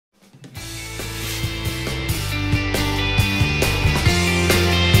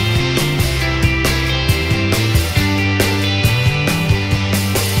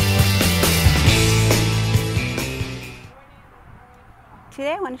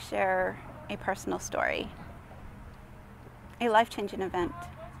I want to share a personal story, a life-changing event.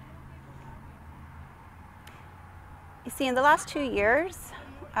 You see, in the last 2 years,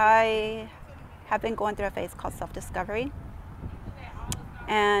 I have been going through a phase called self-discovery.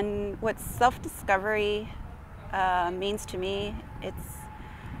 And what self-discovery means to me, it's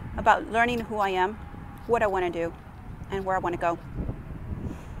about learning who I am, what I want to do, and where I want to go.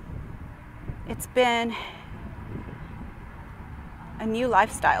 It's been a new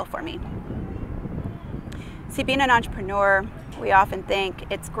lifestyle for me. See, being an entrepreneur, we often think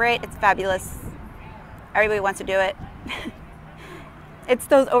it's great, it's fabulous, everybody wants to do it. It's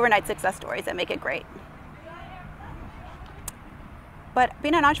those overnight success stories that make it great. But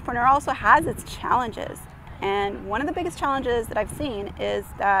being an entrepreneur also has its challenges. And one of the biggest challenges that I've seen is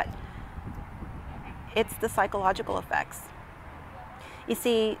that it's the psychological effects. You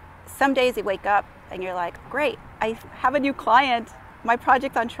see, some days you wake up and you're like, great, I have a new client, my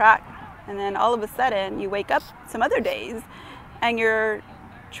project's on track. And then all of a sudden you wake up some other days and you're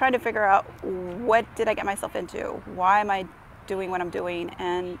trying to figure out, what did I get myself into? Why am I doing what I'm doing?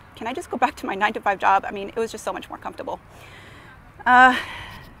 And can I just go back to my 9-to-5 job? I mean, it was just so much more comfortable.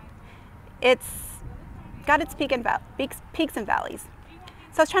 It's got its peaks and valleys.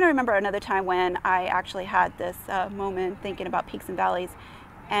 So I was trying to remember another time when I actually had this moment thinking about peaks and valleys.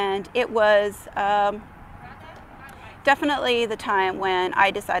 And it was definitely the time when I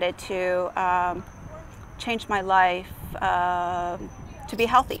decided to change my life to be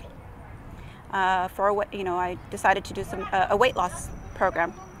healthy. I decided to do a weight loss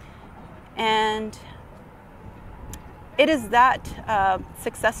program. And it is that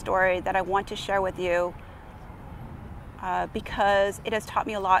success story that I want to share with you because it has taught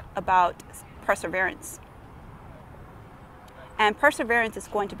me a lot about perseverance. And perseverance is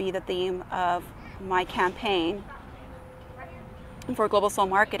going to be the theme of my campaign for Global Soul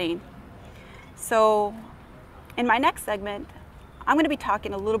Marketing. So in my next segment, I'm going to be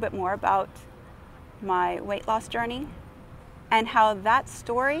talking a little bit more about my weight loss journey and how that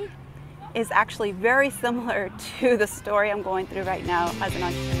story is actually very similar to the story I'm going through right now as an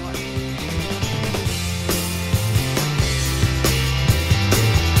entrepreneur.